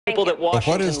people that But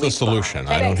Washington what is the leaves solution?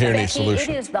 behind. I don't hear any Becky,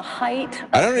 solution. It is the height.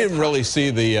 I don't even really see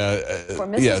the,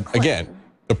 again,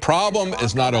 the problem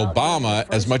is not Obama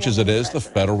as much as it is the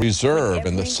Federal Reserve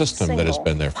and the system that has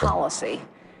been there for policy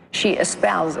she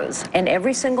espouses, and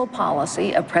every single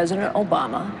policy of President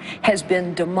Obama has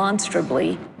been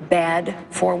demonstrably bad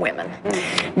for women.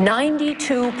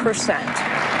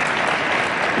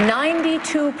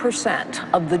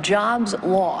 92% of the jobs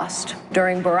lost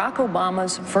during Barack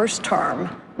Obama's first term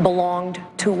belonged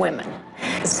to women.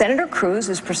 Senator Cruz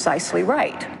is precisely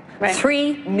right.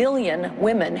 3 million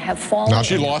women have fallen. Now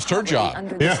she lost her job.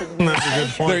 Yeah, that's a good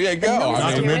point. There you go.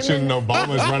 Not to mention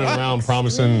Obama's running around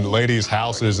promising ladies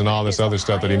houses and all this other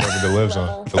stuff that he never delivers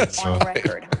on. On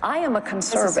record. I am a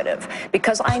conservative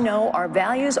because I know our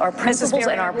values, our principles,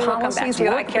 and our policies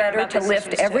work better to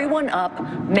lift everyone up,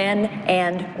 men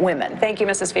and women. Thank you,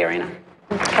 Mrs. Fiorina.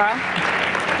 Carl?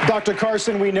 Dr.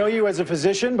 Carson, we know you as a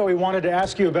physician, but we wanted to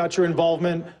ask you about your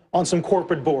involvement on some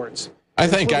corporate boards. I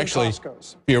think actually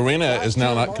Fiorina is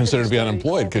now not considered to be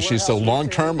unemployed because she's so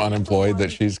long-term unemployed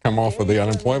that she's come off of the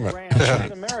unemployment.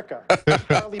 In America,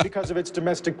 partly because of its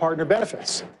domestic partner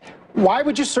benefits. Why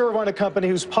would you serve on a company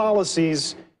whose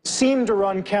policies seem to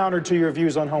run counter to your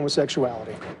views on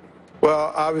homosexuality?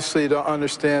 Well, obviously you don't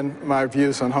understand my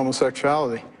views on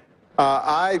homosexuality.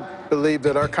 I believe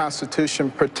that our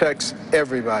Constitution protects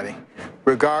everybody,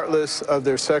 regardless of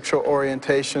their sexual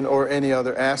orientation or any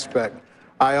other aspect.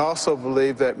 I also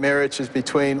believe that marriage is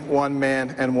between one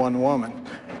man and one woman,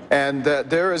 and that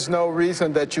there is no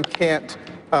reason that you can't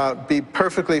be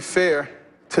perfectly fair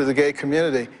to the gay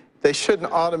community. They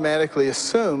shouldn't automatically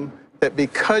assume that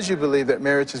because you believe that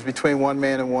marriage is between one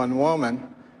man and one woman,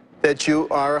 that you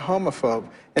are a homophobe.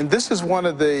 And this is one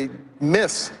of the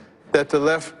myths that the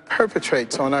left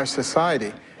perpetrates on our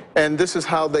society. And this is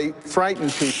how they frighten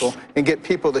people and get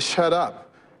people to shut up.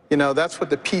 You know, that's what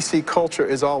the PC culture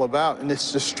is all about, and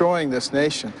it's destroying this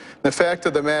nation. The fact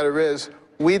of the matter is,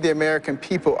 we, the American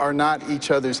people, are not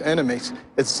each other's enemies.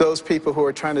 It's those people who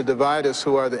are trying to divide us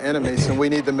who are the enemies, and we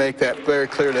need to make that very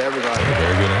clear to everybody.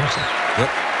 Very good answer. Yep.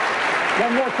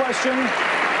 One more question.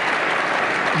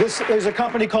 There's a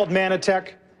company called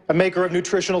Manatech, a maker of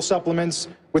nutritional supplements,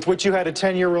 with which you had a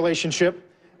 10-year relationship.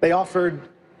 They offered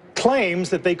claims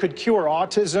that they could cure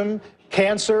autism,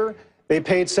 cancer. They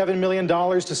paid $7 million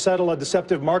to settle a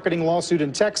deceptive marketing lawsuit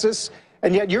in Texas,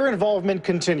 and yet your involvement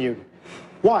continued.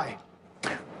 Why?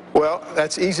 Well,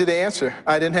 that's easy to answer.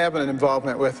 I didn't have an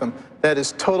involvement with them. That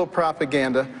is total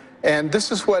propaganda. And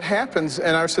this is what happens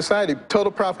in our society,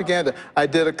 total propaganda. I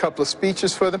did a couple of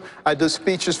speeches for them. I did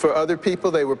speeches for other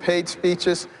people. They were paid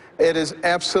speeches. It is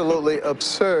absolutely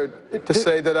absurd to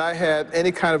say that I had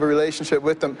any kind of a relationship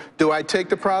with them. Do I take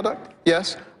the product?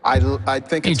 Yes. I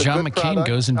think it's a John good McCain product.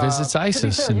 goes and visits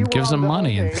ISIS and gives them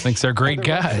money and thinks they're great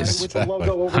guys. With the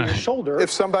logo over your shoulder.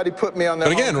 If somebody put me on that.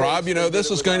 But again, Rob, you know,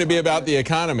 this is going to be about the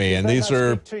economy, and these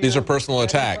are personal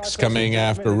attacks coming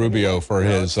after Rubio for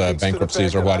his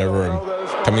bankruptcies or whatever, and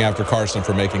coming after Carson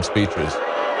for making speeches.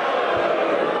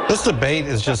 This debate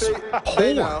is just poor.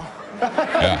 Yeah.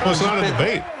 Well, it's not a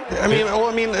debate. I mean,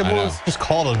 it's just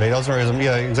called a debate.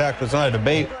 Yeah, exactly. It's not a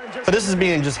debate. But this is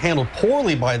being just handled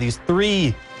poorly by these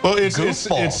three. Well, it's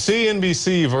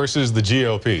CNBC versus the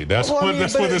GOP. That's what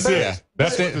this is.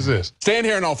 That's what this is. Stand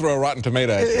here and I'll throw a rotten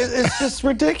tomato at you. It's just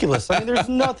ridiculous. I mean, there's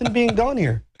nothing being done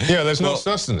here. Yeah, there's no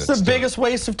sustenance. It's the biggest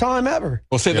waste of time ever.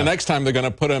 Well, see, the next time they're going to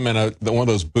put them in one of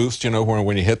those boosts, you know, where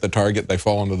when you hit the target, they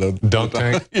fall into the dunk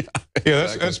tank. Yeah,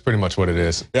 exactly. That's pretty much what it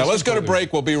is. Yeah, let's go to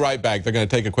break. We'll be right back. They're going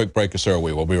to take a quick break, so are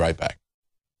we. We'll be right back.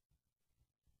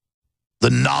 The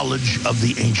knowledge of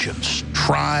the ancients,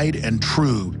 tried and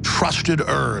true, trusted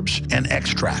herbs and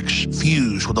extracts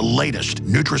fused with the latest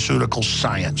nutraceutical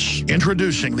science.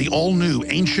 Introducing the all-new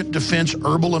Ancient Defense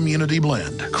Herbal Immunity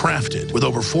Blend, crafted with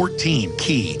over 14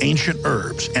 key ancient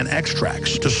herbs and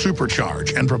extracts to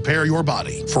supercharge and prepare your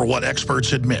body for what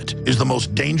experts admit is the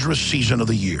most dangerous season of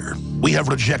the year. We have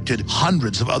rejected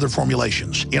hundreds of other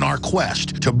formulations in our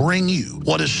quest to bring you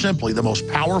what is simply the most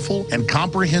powerful and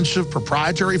comprehensive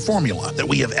proprietary formula that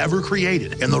we have ever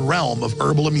created in the realm of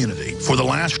herbal immunity. For the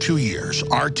last 2 years,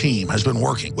 our team has been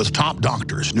working with top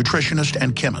doctors, nutritionists,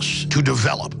 and chemists to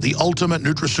develop the ultimate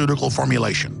nutraceutical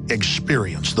formulation.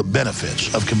 Experience the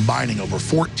benefits of combining over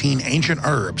 14 ancient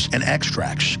herbs and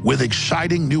extracts with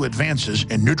exciting new advances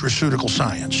in nutraceutical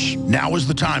science. Now is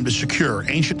the time to secure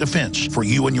Ancient Defense for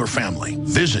you and your family.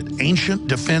 Visit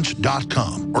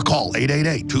ancientdefense.com or call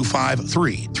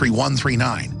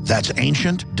 888-253-3139. That's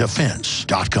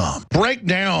ancientdefense.com. Break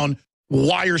down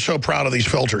why you're so proud of these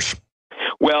filters.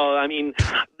 Well, I mean,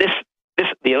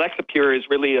 the Alexa Pure is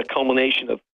really a culmination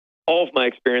of all of my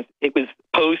experience, it was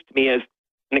posed to me as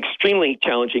an extremely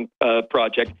challenging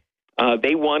project.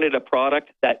 They wanted a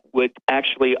product that would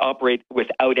actually operate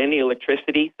without any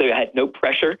electricity, so you had no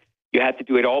pressure. You had to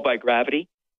do it all by gravity.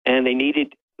 And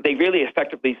they really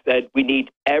effectively said, we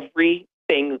need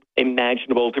everything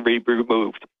imaginable to be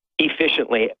removed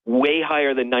efficiently, way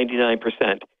higher than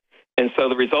 99%. And so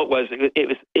the result was,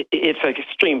 it's an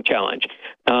extreme challenge.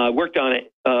 Worked on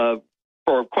it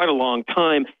for quite a long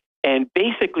time. And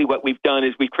basically what we've done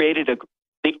is we've created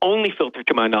the only filter,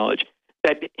 to my knowledge,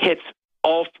 that hits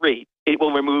all three. It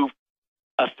will remove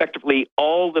effectively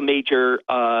all the major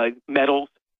metals,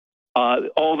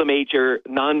 all the major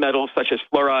non-metals such as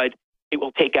fluoride. It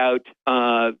will take out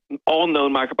all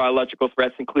known microbiological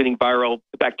threats, including viral,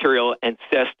 bacterial, and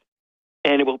cyst.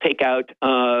 And it will take out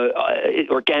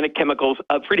organic chemicals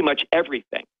of pretty much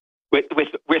everything,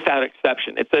 without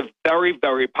exception. It's a very,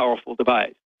 very powerful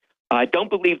device. I don't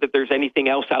believe that there's anything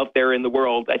else out there in the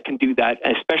world that can do that,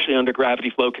 especially under gravity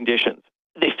flow conditions.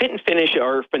 The fit and finish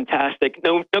are fantastic.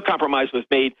 No compromise was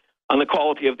made on the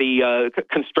quality of the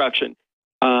construction.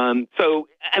 So,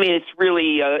 I mean, it's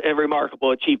really a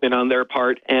remarkable achievement on their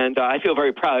part, and I feel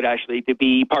very proud, actually, to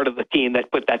be part of the team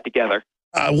that put that together.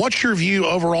 What's your view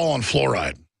overall on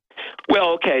fluoride?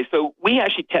 Well, okay, so we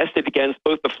actually tested against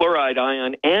both the fluoride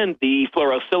ion and the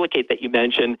fluorosilicate that you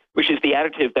mentioned, which is the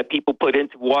additive that people put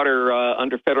into water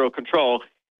under federal control.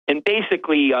 And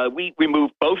basically, we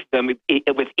removed both of them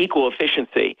with equal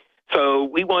efficiency. So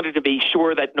we wanted to be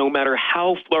sure that no matter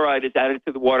how fluoride is added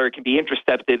to the water, it can be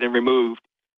intercepted and removed.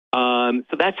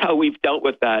 So that's how we've dealt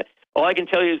with that. All I can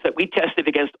tell you is that we tested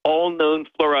against all known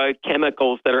fluoride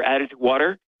chemicals that are added to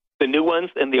water, the new ones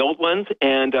and the old ones,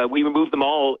 and we removed them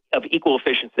all of equal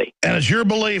efficiency. And it's your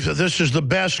belief that this is the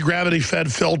best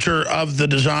gravity-fed filter of the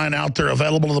design out there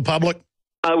available to the public?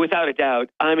 Without a doubt.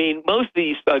 I mean, most of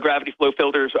these gravity flow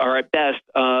filters are at best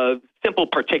simple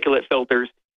particulate filters.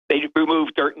 They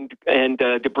remove dirt and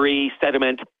debris,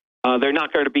 sediment. They're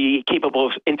not going to be capable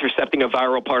of intercepting a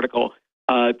viral particle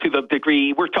to the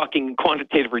degree we're talking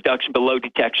quantitative reduction below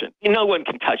detection. No one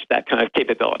can touch that kind of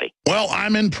capability. Well,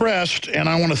 I'm impressed, and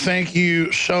I want to thank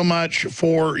you so much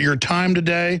for your time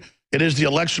today. It is the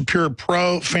Alexa Pure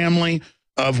Pro family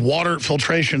of water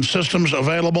filtration systems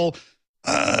available,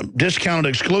 discounted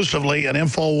exclusively at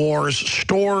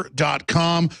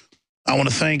InfoWarsStore.com. I want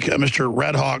to thank Mr.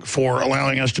 Red Hawk for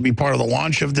allowing us to be part of the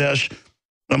launch of this.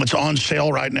 It's on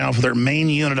sale right now for their main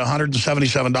unit,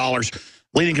 $177.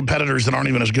 Leading competitors that aren't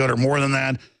even as good are more than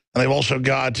that. And they've also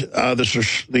got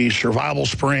the survival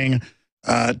spring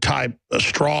type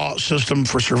straw system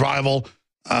for survival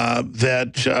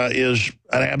that is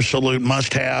an absolute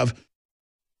must-have.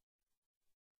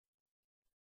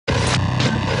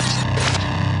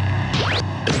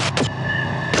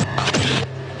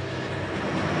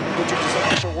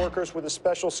 Workers with the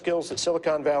special skills that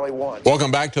Silicon Valley wants. Welcome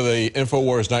back to the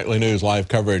InfoWars Nightly News live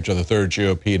coverage of the third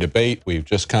GOP debate. We've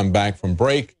just come back from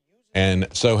break, and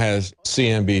so has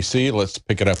CNBC. Let's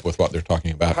pick it up with what they're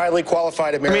talking about. Highly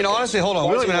qualified Americans. I mean, honestly, hold on.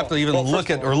 We don't even have to even look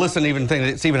at or listen to even think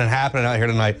it's even happening out here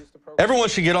tonight. Everyone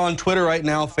should get on Twitter right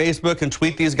now, Facebook, and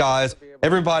tweet these guys,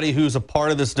 everybody who's a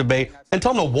part of this debate, and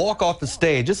tell them to walk off the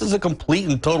stage. This is a complete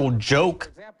and total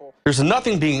joke. There's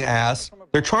nothing being asked.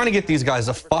 They're trying to get these guys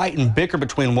to fight and bicker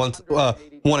between one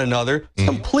another. It's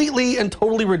completely and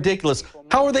totally ridiculous.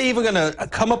 How are they even going to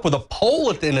come up with a poll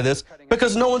at the end of this?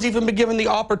 Because no one's even been given the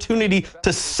opportunity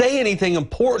to say anything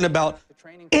important about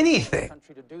anything.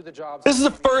 This is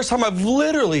the first time I've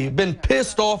literally been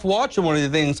pissed off watching one of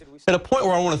these things at a point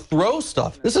where I want to throw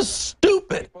stuff. This is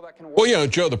stupid. Well, you know,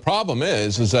 Joe, the problem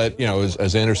is that, you know,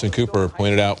 as Anderson Cooper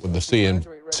pointed out with the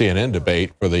CNN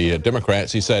debate for the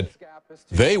Democrats, he said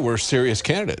they were serious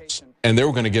candidates and they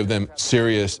were going to give them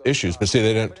serious issues. But see,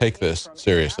 they didn't take this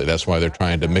seriously. That's why they're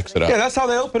trying to mix it up. Yeah, that's how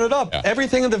they open it up. Yeah.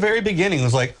 Everything at the very beginning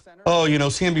was like, oh, you know,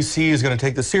 CNBC is going to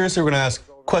take this seriously. We're going to ask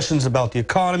questions about the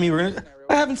economy.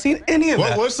 I haven't seen any of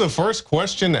that. What's the first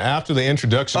question after the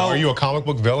introduction? Are you a comic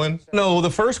book villain? No,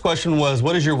 the first question was,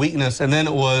 what is your weakness? And then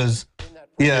it was,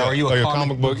 yeah, are you a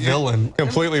comic book villain?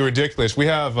 Completely ridiculous. We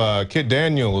have Kit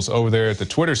Daniels over there at the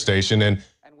Twitter station. And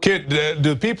Kit,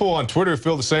 do people on Twitter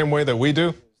feel the same way that we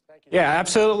do? Yeah,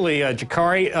 absolutely.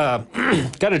 Jakari,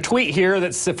 got a tweet here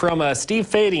that's from Steve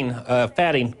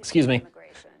Fatting, excuse me.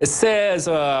 It says,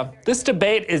 this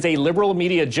debate is a liberal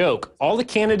media joke. All the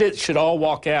candidates should all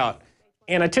walk out.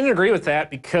 And I tend to agree with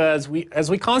that because as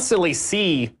we constantly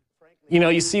see, you know,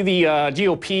 you see the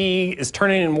GOP is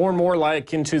turning more and more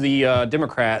into the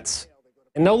Democrats.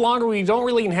 And no longer, we don't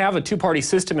really have a two-party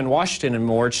system in Washington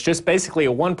anymore. It's just basically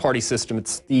a one-party system.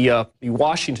 It's the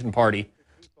Washington party.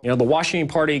 the Washington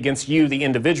Party against you, the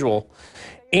individual.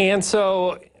 And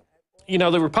so,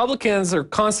 the Republicans are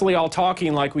constantly all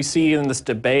talking like we see in this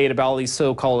debate about all these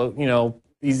so-called,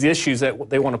 these issues that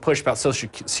they want to push about Social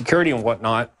Security and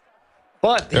whatnot.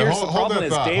 But here's the problem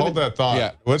is, David. Hold that thought.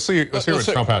 Yeah. Let's see what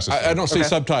Trump has to say. I don't see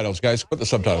subtitles, guys. Put the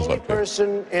subtitles up.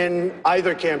 Person in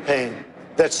either campaign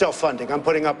that's self-funding. I'm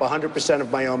putting up 100%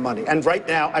 of my own money. And right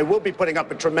now, I will be putting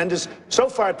up a tremendous, so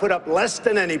far I put up less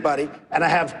than anybody, and I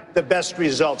have the best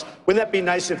results. Wouldn't that be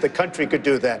nice if the country could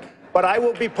do that? But I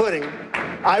will be putting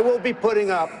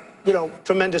up,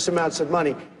 tremendous amounts of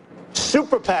money.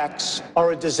 Super PACs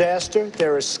are a disaster.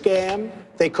 They're a scam.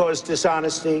 They cause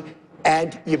dishonesty.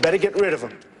 And you better get rid of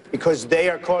them, because they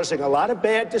are causing a lot of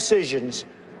bad decisions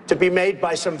to be made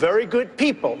by some very good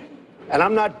people. And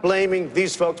I'm not blaming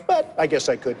these folks, but I guess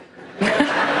I could.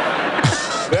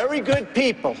 Very good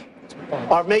people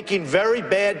are making very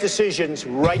bad decisions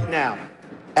right now.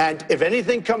 And if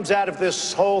anything comes out of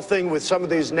this whole thing with some of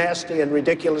these nasty and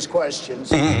ridiculous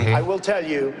questions, I will tell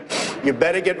you, you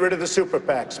better get rid of the super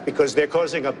PACs, because they're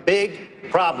causing a big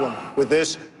problem with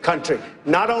this country.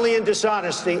 Not only in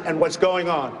dishonesty and what's going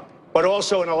on, but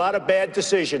also in a lot of bad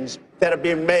decisions that are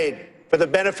being made for the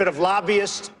benefit of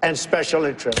lobbyists and special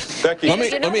interests. Let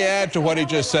me add to what he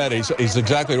just said. He's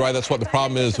exactly right. That's what the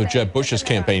problem is with Jeb Bush's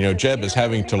campaign. Jeb is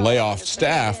having to lay off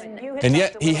staff, and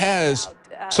yet he has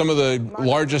some of the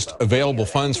largest available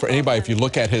funds for anybody. If you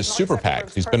look at his super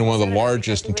PACs, he's been one of the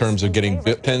largest in terms of getting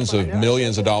tens of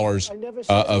millions of dollars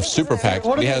of super PACs,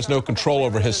 but he has no control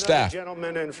over his staff.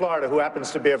 Gentleman in Florida who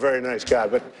happens to be a very nice guy,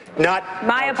 but not.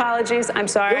 My apologies. I'm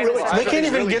sorry. They can't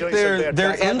even get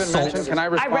their insults. Can I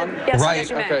respond? Yes,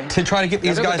 right. To try to get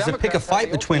these guys to pick a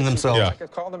fight between themselves. Yeah.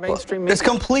 It's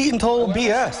complete and total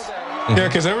BS. Yeah,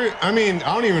 because I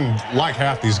don't even like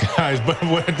half these guys, but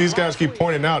what these guys keep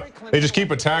pointing out, they just keep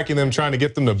attacking them, trying to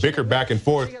get them to bicker back and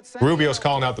forth. Rubio's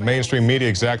calling out the mainstream media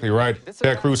exactly right.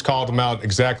 Ted Cruz called them out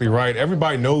exactly right.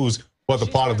 Everybody knows what the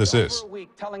plot of this is.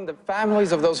 Telling the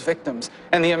families of those victims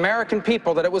and the American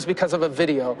people that it was because of a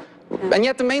video. And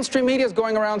yet the mainstream media is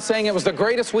going around saying it was the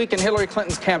greatest week in Hillary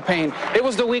Clinton's campaign. It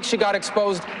was the week she got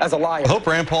exposed as a liar. I hope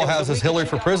Rand Paul has his Hillary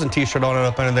for Prison t-shirt on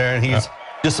up in there, and he's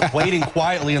just waiting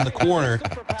quietly in the corner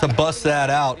to bust that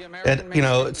out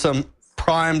at, some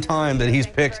prime time that he's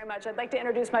picked. Very much. I'd like to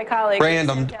introduce my colleague.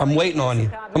 Rand, I'm waiting on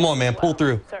you. Come on, man, pull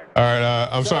through. All right,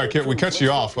 I'm sorry, Kit, we cut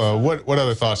you off. What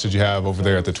other thoughts did you have over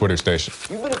there at the Twitter station?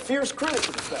 You've been a fierce critic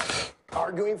of the Fed,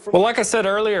 arguing for. Well, like I said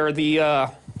earlier, the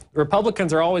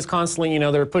Republicans are always constantly,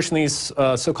 they're pushing these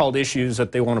so-called issues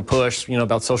that they want to push,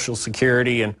 about Social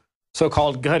Security and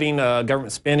so-called cutting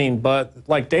government spending. But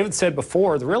like David said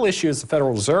before, the real issue is the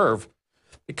Federal Reserve.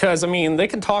 Because, they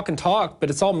can talk and talk, but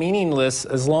it's all meaningless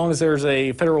as long as there's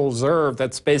a Federal Reserve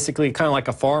that's basically kind of like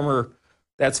a farmer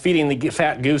that's feeding the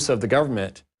fat goose of the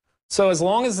government. So as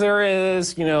long as there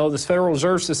is, this Federal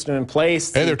Reserve System in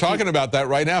place. Hey, they're talking about that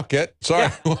right now, Kit. Sorry.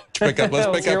 Yeah. Let's pick up with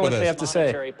what this. They have to say.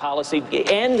 Monetary policy,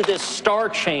 end this star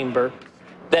chamber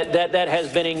that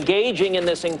has been engaging in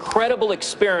this incredible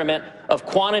experiment of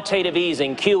quantitative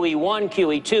easing, QE1,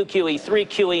 QE2, QE3,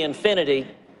 QE infinity.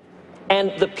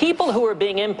 And the people who are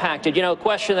being impacted, a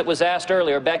question that was asked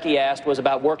earlier, Becky asked, was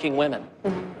about working women.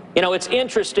 It's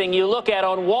interesting, you look at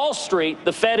on Wall Street,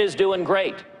 the Fed is doing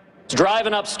great. It's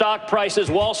driving up stock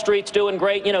prices, Wall Street's doing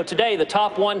great. Today the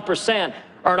top 1%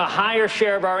 earn a higher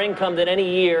share of our income than any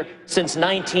year since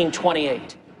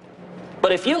 1928.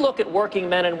 But if you look at working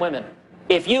men and women,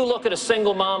 if you look at a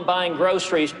single mom buying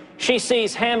groceries, she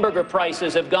sees hamburger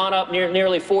prices have gone up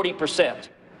nearly 40%.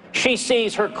 She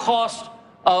sees her cost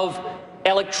of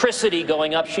electricity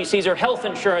going up. She sees her health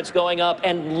insurance going up,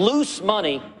 and loose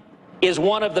money is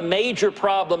one of the major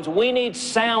problems. We need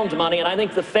sound money, and I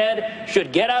think the Fed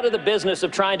should get out of the business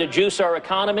of trying to juice our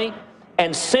economy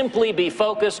and simply be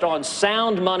focused on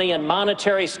sound money and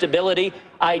monetary stability,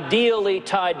 ideally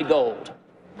tied to gold.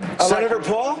 Senator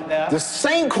Paul, the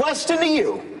same question to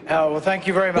you. Well, thank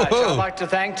you very much. I'd like to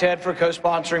thank Ted for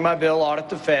co-sponsoring my bill, Audit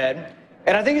the Fed.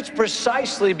 And I think it's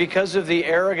precisely because of the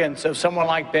arrogance of someone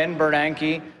like Ben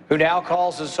Bernanke, who now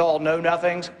calls us all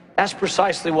know-nothings. That's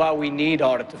precisely why we need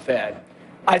Audit the Fed.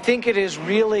 I think it is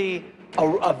really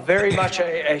very much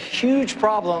a huge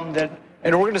problem that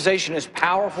an organization as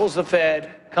powerful as the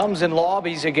Fed comes and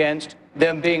lobbies against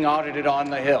them being audited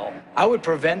on the Hill. I would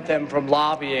prevent them from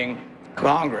lobbying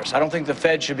Congress. I don't think the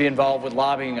Fed should be involved with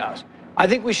lobbying us. I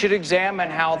think we should examine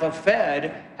how the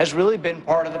Fed has really been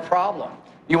part of the problem.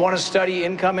 You want to study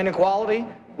income inequality?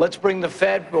 Let's bring the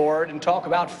Fed forward and talk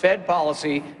about Fed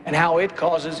policy and how it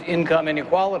causes income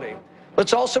inequality.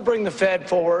 Let's also bring the Fed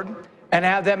forward and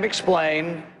have them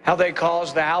explain how they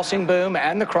caused the housing boom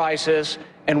and the crisis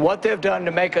and what they've done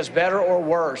to make us better or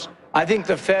worse. I think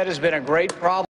the Fed has been a great problem.